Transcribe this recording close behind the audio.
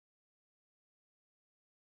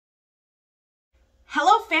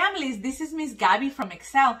Hello families, this is Miss Gaby from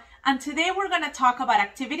Excel, and today we're going to talk about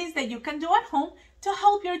activities that you can do at home to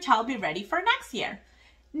help your child be ready for next year.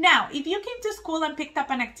 Now, if you came to school and picked up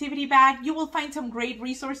an activity bag, you will find some great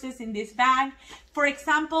resources in this bag. For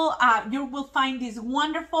example, you will find this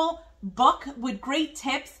wonderful book with great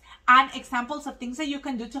tips and examples of things that you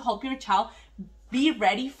can do to help your child be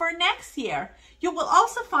ready for next year. You will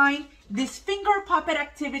also find this finger puppet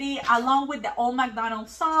activity along with the Old MacDonald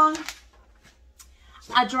song,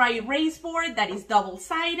 a dry erase board that is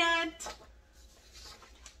double-sided,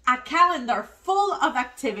 a calendar full of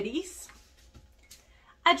activities,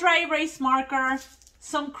 a dry erase marker,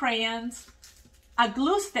 some crayons, a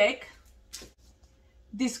glue stick,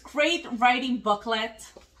 this great writing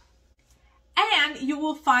booklet, and you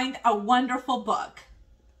will find a wonderful book.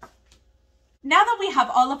 Now that we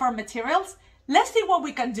have all of our materials, let's see what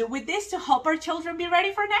we can do with this to help our children be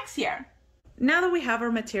ready for next year. Now that we have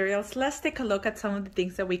our materials, let's take a look at some of the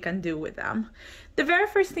things that we can do with them. The very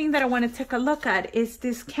first thing that I want to take a look at is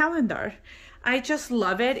this calendar. I just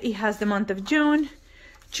love it. It has the month of June,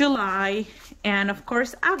 July, and of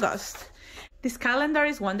course August. This calendar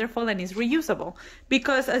is wonderful and is reusable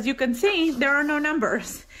because, as you can see, there are no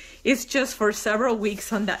numbers. It's just for several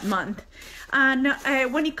weeks on that month. And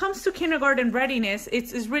when it comes to kindergarten readiness,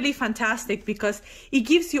 it's really fantastic because it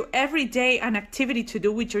gives you every day an activity to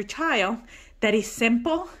do with your child that is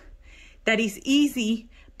simple, that is easy,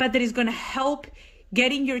 but that is going to help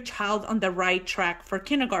getting your child on the right track for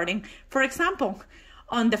kindergarten. For example,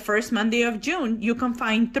 on the first Monday of June, you can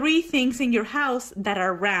find 3 things in your house that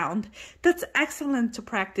are round. That's excellent to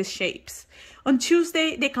practice shapes. On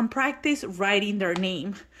Tuesday, they can practice writing their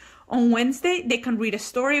name. On Wednesday, they can read a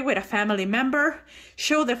story with a family member,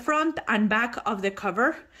 show the front and back of the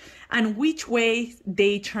cover, and which way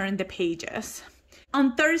they turn the pages.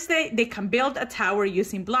 On Thursday, they can build a tower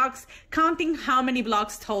using blocks, counting how many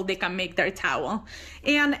blocks tall they can make their tower.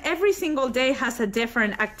 And every single day has a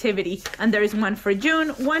different activity, and there is one for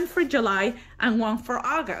June, one for July, and one for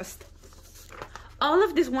August. All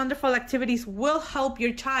of these wonderful activities will help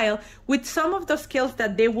your child with some of the skills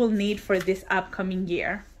that they will need for this upcoming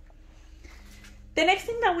year. The next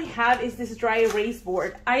thing that we have is this dry erase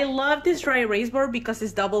board. I love this dry erase board because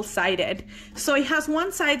it's double-sided. So it has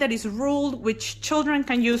one side that is ruled, which children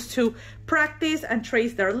can use to practice and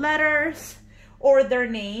trace their letters or their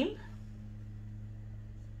name.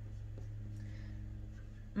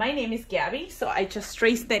 My name is Gaby, so I just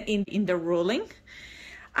traced that in the ruling.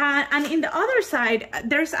 And in the other side,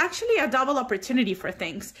 there's actually a double opportunity for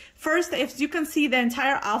things. First, if you can see, the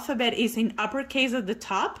entire alphabet is in uppercase at the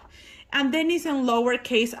top, and then it's in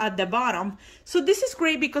lowercase at the bottom. So this is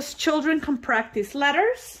great because children can practice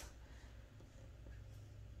letters.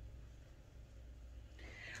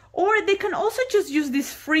 Or they can also just use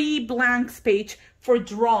this free blank page for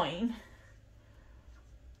drawing.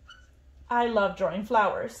 I love drawing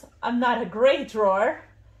flowers. I'm not a great drawer,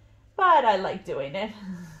 but I like doing it.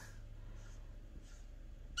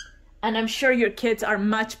 And I'm sure your kids are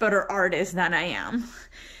much better artists than I am.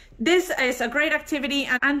 This is a great activity,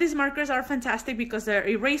 and these markers are fantastic because they're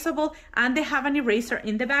erasable and they have an eraser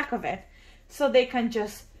in the back of it. So they can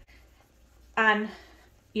just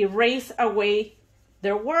erase away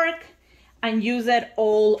their work and use it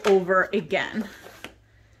all over again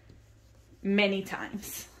many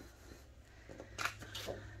times.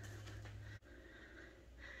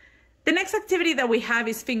 The next activity that we have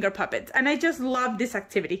is finger puppets, and I just love this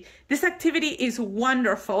activity. This activity is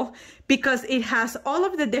wonderful because it has all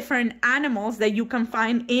of the different animals that you can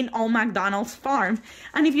find in Old MacDonald's farm.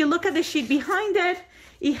 And if you look at the sheet behind it,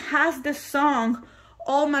 it has the song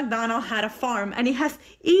Old MacDonald Had a Farm, and it has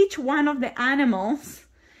each one of the animals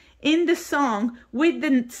in the song with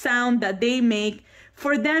the sound that they make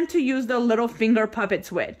for them to use the little finger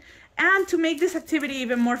puppets with. And to make this activity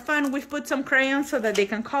even more fun, we've put some crayons so that they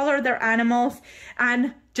can color their animals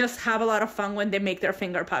and just have a lot of fun when they make their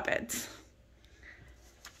finger puppets.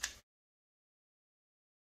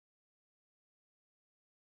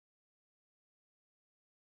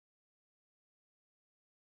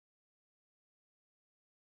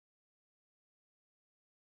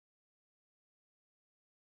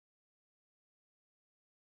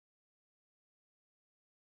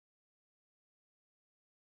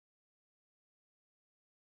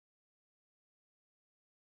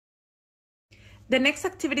 The next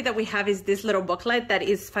activity that we have is this little booklet that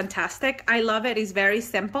is fantastic. I love it. It's very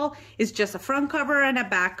simple. It's just a front cover and a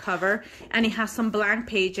back cover, and it has some blank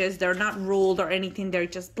pages. They're not ruled or anything. They're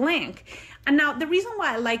just blank. And now the reason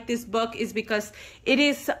why I like this book is because it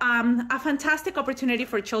is a fantastic opportunity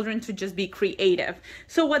for children to just be creative.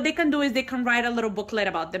 So what they can do is they can write a little booklet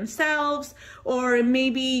about themselves, or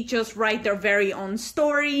maybe just write their very own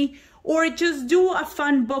story, or just do a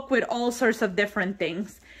fun book with all sorts of different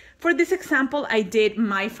things. For this example, I did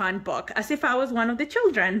my fun book as if I was one of the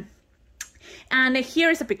children. And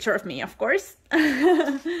here's a picture of me, of course.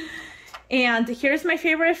 And here's my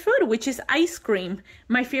favorite food, which is ice cream.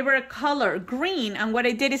 My favorite color, green. And what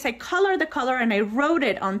I did is I colored the color and I wrote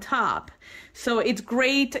it on top. So it's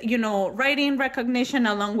great, you know, writing recognition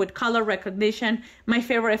along with color recognition. My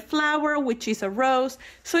favorite flower, which is a rose.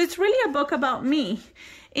 So it's really a book about me.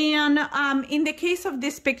 And in the case of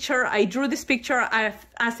this picture, I drew this picture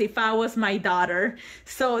as if I was my daughter.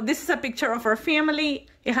 So this is a picture of our family.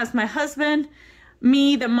 It has my husband,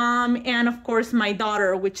 me, the mom, and of course my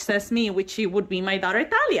daughter, which says me, which she would be my daughter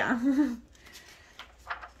Talia.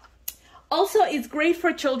 Also, it's great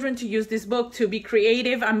for children to use this book to be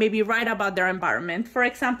creative and maybe write about their environment. For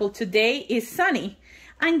example, today is sunny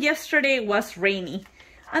and yesterday was rainy.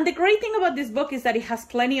 And the great thing about this book is that it has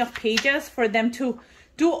plenty of pages for them to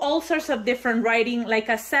do all sorts of different writing. Like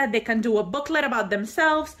I said, they can do a booklet about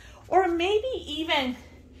themselves, or maybe even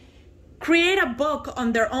create a book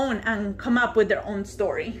on their own and come up with their own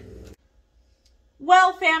story.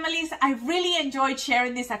 Well, families, I really enjoyed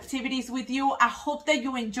sharing these activities with you. I hope that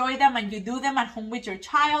you enjoy them and you do them at home with your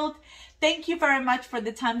child. Thank you very much for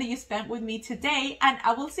the time that you spent with me today, and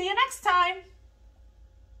I will see you next time.